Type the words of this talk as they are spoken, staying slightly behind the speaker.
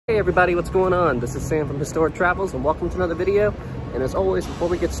Hey everybody, what's going on? This is Sam from Historic Travels and welcome to another video. And as always, before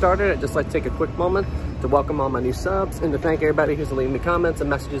we get started, I'd just like to take a quick moment to welcome all my new subs and to thank everybody who's leaving me comments and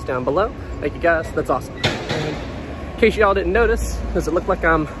messages down below. Thank you guys, that's awesome. And in case y'all didn't notice, does it look like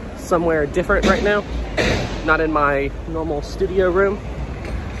I'm somewhere different right now? Not in my normal studio room?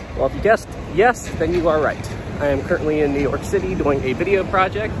 Well, if you guessed yes, then you are right. I am currently in New York City doing a video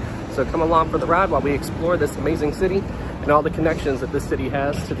project, so come along for the ride while we explore this amazing city and all the connections that this city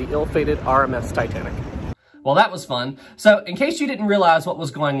has to the ill-fated RMS Titanic. Well, that was fun. So in case you didn't realize what was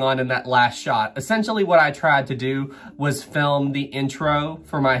going on in that last shot, essentially what I tried to do was film the intro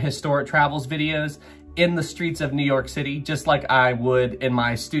for my Historic Travels videos in the streets of New York City, just like I would in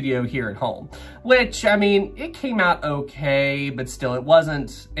my studio here at home. Which, I mean, it came out okay, but still it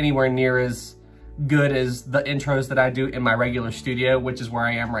wasn't anywhere near as good as the intros that I do in my regular studio, which is where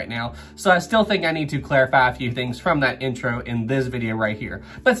I am right now. So I still think I need to clarify a few things from that intro in this video right here.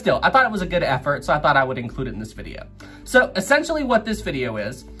 But still, I thought it was a good effort, so I thought I would include it in this video. So essentially what this video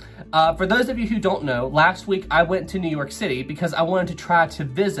is, for those of you who don't know, last week I went to New York City because I wanted to try to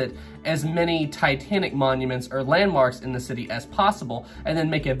visit as many Titanic monuments or landmarks in the city as possible, and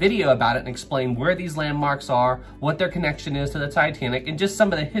then make a video about it and explain where these landmarks are, what their connection is to the Titanic, and just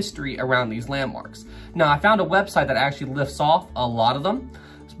some of the history around these landmarks. Now, I found a website that actually lists off a lot of them,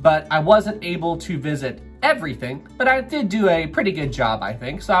 but I wasn't able to visit everything, but I did do a pretty good job, I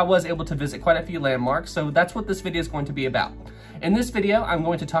think. So I was able to visit quite a few landmarks, so that's what this video is going to be about. In this video, I'm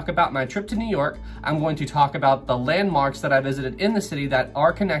going to talk about my trip to New York. I'm going to talk about the landmarks that I visited in the city that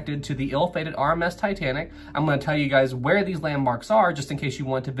are connected to the ill-fated RMS Titanic. I'm going to tell you guys where these landmarks are, just in case you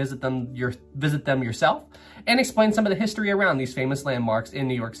want to visit them yourself, and explain some of the history around these famous landmarks in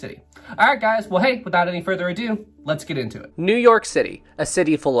New York City. All right, guys. Well, hey, without any further ado, let's get into it. New York City, a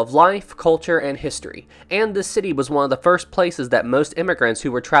city full of life, culture, and history. And this city was one of the first places that most immigrants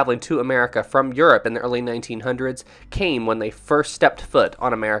who were traveling to America from Europe in the early 1900s came when they first stepped foot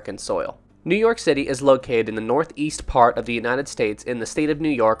on American soil. New York City is located in the northeast part of the United States in the state of New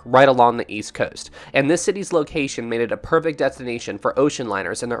York, right along the East Coast. And this city's location made it a perfect destination for ocean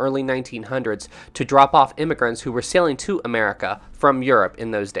liners in the early 1900s to drop off immigrants who were sailing to America from Europe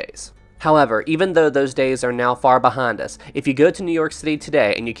in those days. However, even though those days are now far behind us, if you go to New York City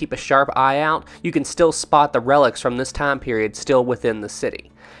today and you keep a sharp eye out, you can still spot the relics from this time period still within the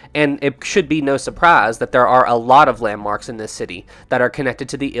city. And it should be no surprise that there are a lot of landmarks in this city that are connected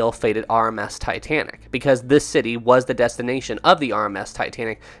to the ill-fated RMS Titanic, because this city was the destination of the RMS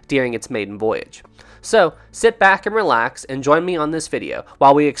Titanic during its maiden voyage. So, sit back and relax and join me on this video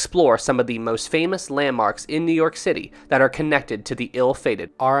while we explore some of the most famous landmarks in New York City that are connected to the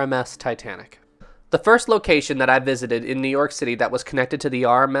ill-fated RMS Titanic. The first location that I visited in New York City that was connected to the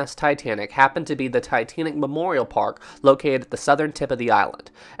RMS Titanic happened to be the Titanic Memorial Park located at the southern tip of the island.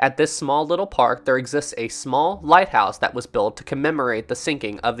 At this small little park, there exists a small lighthouse that was built to commemorate the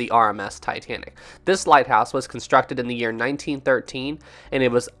sinking of the RMS Titanic. This lighthouse was constructed in the year 1913, and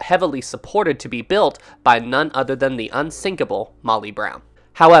it was heavily supported to be built by none other than the unsinkable Molly Brown.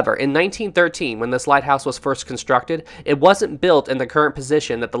 However, in 1913, when this lighthouse was first constructed, it wasn't built in the current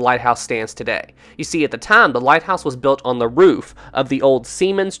position that the lighthouse stands today. You see, at the time, the lighthouse was built on the roof of the old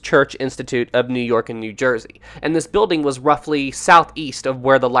Seamen's Church Institute of New York and New Jersey, and this building was roughly southeast of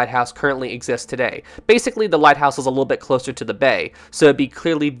where the lighthouse currently exists today. Basically, the lighthouse is a little bit closer to the bay, so it'd be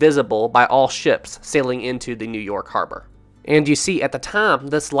clearly visible by all ships sailing into the New York harbor. And you see, at the time,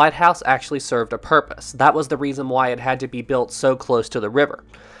 this lighthouse actually served a purpose. That was the reason why it had to be built so close to the river.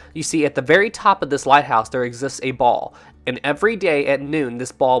 You see, at the very top of this lighthouse, there exists a ball, and every day at noon,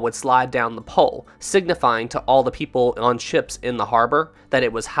 this ball would slide down the pole, signifying to all the people on ships in the harbor that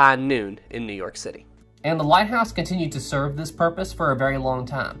it was high noon in New York City. And the lighthouse continued to serve this purpose for a very long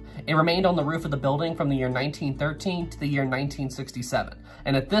time. It remained on the roof of the building from the year 1913 to the year 1967.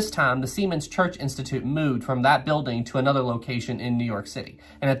 And at this time, the Seamen's Church Institute moved from that building to another location in New York City.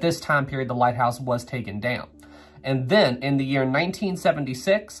 And at this time period, the lighthouse was taken down. And then, in the year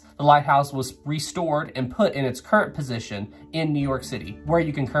 1976, the lighthouse was restored and put in its current position in New York City, where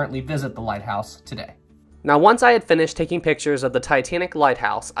you can currently visit the lighthouse today. Now, once I had finished taking pictures of the Titanic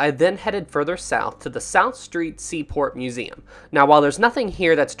lighthouse, I then headed further south to the South Street Seaport Museum. Now, while there's nothing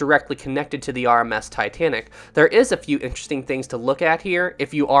here that's directly connected to the RMS Titanic, there is a few interesting things to look at here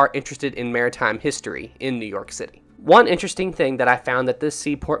if you are interested in maritime history in New York City. One interesting thing that I found at this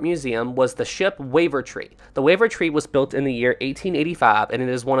seaport museum was the ship Wavertree. The Wavertree was built in the year 1885, and it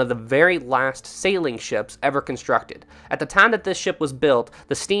is one of the very last sailing ships ever constructed. At the time that this ship was built,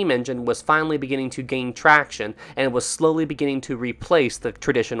 the steam engine was finally beginning to gain traction, and it was slowly beginning to replace the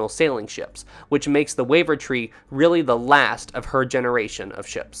traditional sailing ships, which makes the Wavertree really the last of her generation of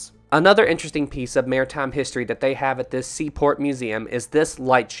ships. Another interesting piece of maritime history that they have at this seaport museum is this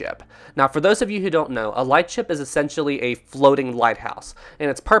lightship. Now, for those of you who don't know, a lightship is essentially a floating lighthouse, and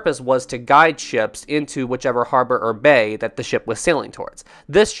its purpose was to guide ships into whichever harbor or bay that the ship was sailing towards.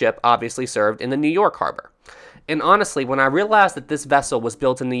 This ship obviously served in the New York harbor. And honestly, when I realized that this vessel was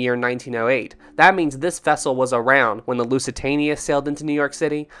built in the year 1908, that means this vessel was around when the Lusitania sailed into New York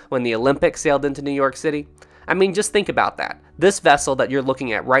City, when the Olympic sailed into New York City. I mean, just think about that. This vessel that you're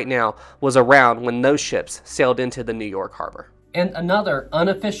looking at right now was around when those ships sailed into the New York harbor. And another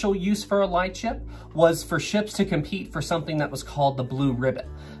unofficial use for a lightship was for ships to compete for something that was called the Blue Ribbon.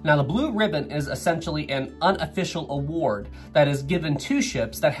 Now, the Blue Ribbon is essentially an unofficial award that is given to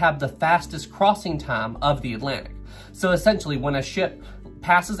ships that have the fastest crossing time of the Atlantic. So essentially, when a ship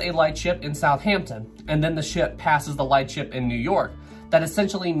passes a lightship in Southampton, and then the ship passes the lightship in New York, that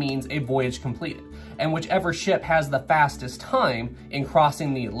essentially means a voyage completed. And whichever ship has the fastest time in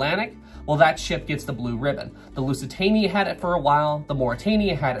crossing the Atlantic, well, that ship gets the Blue Ribbon. The Lusitania had it for a while, the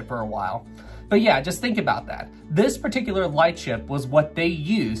Mauretania had it for a while. But yeah, just think about that. This particular lightship was what they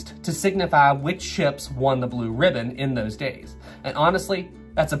used to signify which ships won the Blue Ribbon in those days. And honestly,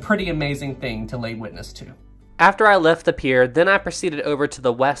 that's a pretty amazing thing to lay witness to. After I left the pier, then I proceeded over to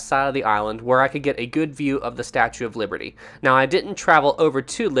the west side of the island where I could get a good view of the Statue of Liberty. Now, I didn't travel over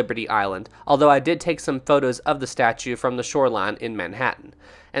to Liberty Island, although I did take some photos of the statue from the shoreline in Manhattan.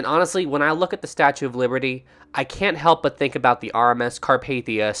 And honestly, when I look at the Statue of Liberty, I can't help but think about the RMS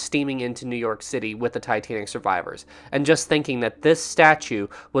Carpathia steaming into New York City with the Titanic survivors, and just thinking that this statue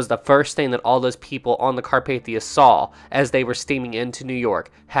was the first thing that all those people on the Carpathia saw as they were steaming into New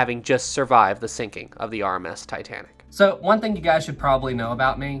York, having just survived the sinking of the RMS Titanic. So one thing you guys should probably know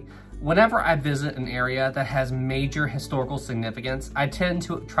about me, whenever I visit an area that has major historical significance, I tend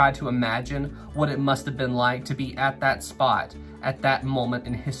to try to imagine what it must have been like to be at that spot, at that moment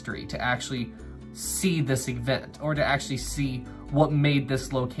in history, to actually see this event, or to actually see what made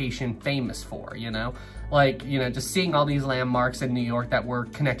this location famous for, you know? Like, you know, just seeing all these landmarks in New York that were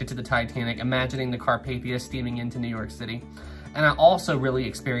connected to the Titanic, imagining the Carpathia steaming into New York City. And I also really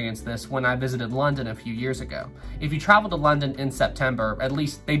experienced this when I visited London a few years ago. If you travel to London in September, at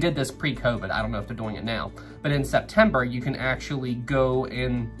least they did this pre-COVID, I don't know if they're doing it now, but in September you can actually go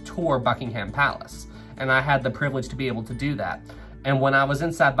and tour Buckingham Palace. And I had the privilege to be able to do that. And when I was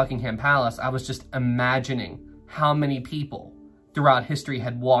inside Buckingham Palace, I was just imagining how many people throughout history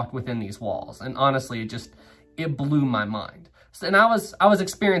had walked within these walls. And honestly, it blew my mind. So, and I was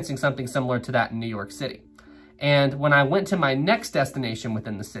experiencing something similar to that in New York City. And when I went to my next destination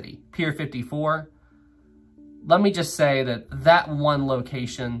within the city, Pier 54, let me just say that that one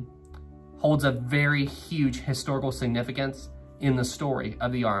location holds a very huge historical significance in the story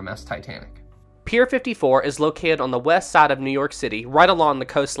of the RMS Titanic. Pier 54 is located on the west side of New York City, right along the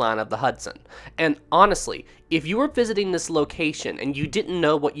coastline of the Hudson. And honestly, if you were visiting this location and you didn't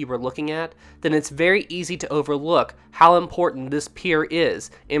know what you were looking at, then it's very easy to overlook how important this pier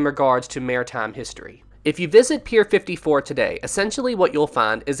is in regards to maritime history. If you visit Pier 54 today, essentially what you'll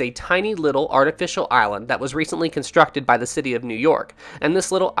find is a tiny little artificial island that was recently constructed by the city of New York. And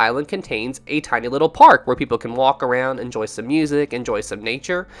this little island contains a tiny little park where people can walk around, enjoy some music, enjoy some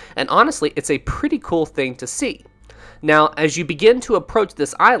nature. And honestly, it's a pretty cool thing to see. Now, as you begin to approach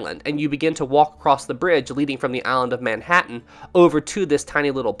this island and you begin to walk across the bridge leading from the island of Manhattan over to this tiny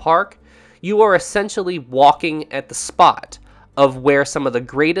little park, you are essentially walking at the spot of where some of the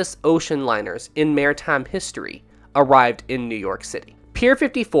greatest ocean liners in maritime history arrived in New York City. Pier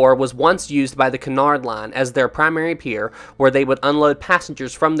 54 was once used by the Cunard Line as their primary pier where they would unload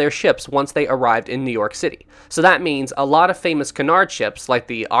passengers from their ships once they arrived in New York City. So that means a lot of famous Cunard ships like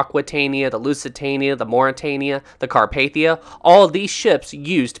the Aquitania, the Lusitania, the Mauretania, the Carpathia, all of these ships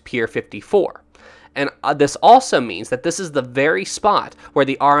used Pier 54. And this also means that this is the very spot where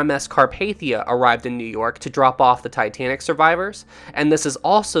the RMS Carpathia arrived in New York to drop off the Titanic survivors, and this is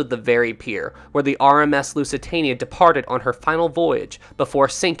also the very pier where the RMS Lusitania departed on her final voyage before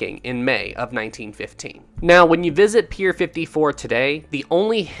sinking in May of 1915. Now, when you visit Pier 54 today, the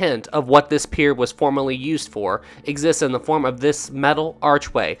only hint of what this pier was formerly used for exists in the form of this metal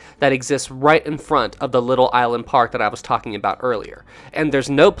archway that exists right in front of the little island park that I was talking about earlier. And there's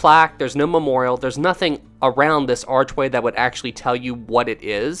no plaque, there's no memorial, there's nothing around this archway that would actually tell you what it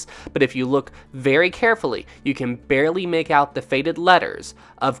is, but if you look very carefully, you can barely make out the faded letters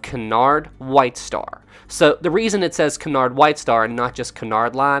of Cunard White Star. So the reason it says Cunard White Star and not just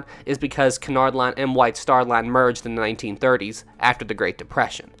Cunard Line is because Cunard Line and White Star Line merged in the 1930s after the Great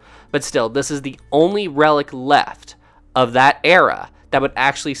Depression. But still, this is the only relic left of that era that would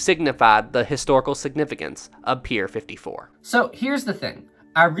actually signify the historical significance of Pier 54. So here's the thing.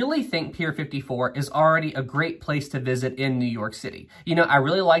 I really think Pier 54 is already a great place to visit in New York City. You know, I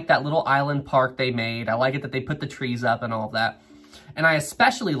really like that little island park they made. I like it that they put the trees up and all of that. And I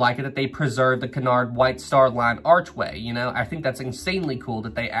especially like it that they preserved the Cunard White Star Line archway. You know, I think that's insanely cool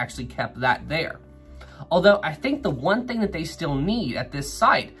that they actually kept that there. Although I think the one thing that they still need at this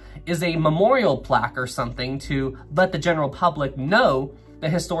site is a memorial plaque or something to let the general public know the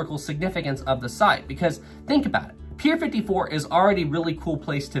historical significance of the site. Because think about it. Pier 54 is already a really cool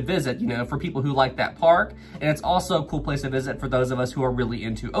place to visit, you know, for people who like that park. And it's also a cool place to visit for those of us who are really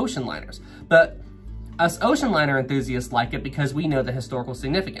into ocean liners. But us ocean liner enthusiasts like it because we know the historical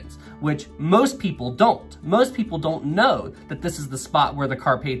significance, which most people don't. Most people don't know that this is the spot where the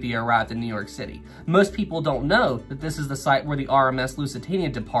Carpathia arrived in New York City. Most people don't know that this is the site where the RMS Lusitania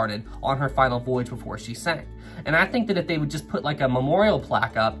departed on her final voyage before she sank. And I think that if they would just put like a memorial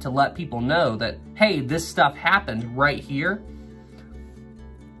plaque up to let people know that, hey, this stuff happened right here,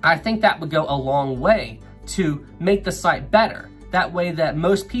 I think that would go a long way to make the site better. That way that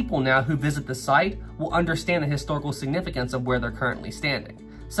most people now who visit the site will understand the historical significance of where they're currently standing.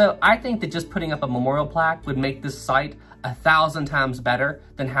 So I think that just putting up a memorial plaque would make this site 1,000 times better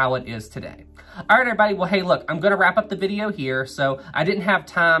than how it is today. All right, everybody. Well, hey, look, I'm going to wrap up the video here. So I didn't have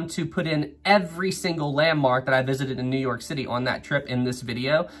time to put in every single landmark that I visited in New York City on that trip in this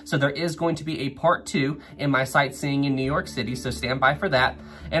video. So there is going to be a part 2 in my sightseeing in New York City. So stand by for that.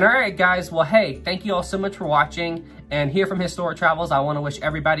 And all right, guys. Well, hey, thank you all so much for watching. And here from Historic Travels, I want to wish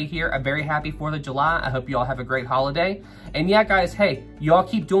everybody here a very happy 4th of July. I hope you all have a great holiday. And yeah, guys, hey, you all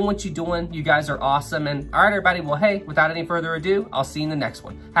keep doing what you're doing. You guys are awesome. And all right, everybody, well, hey, without any further ado, I'll see you in the next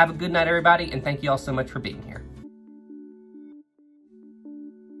one. Have a good night, everybody, and thank you all so much for being here.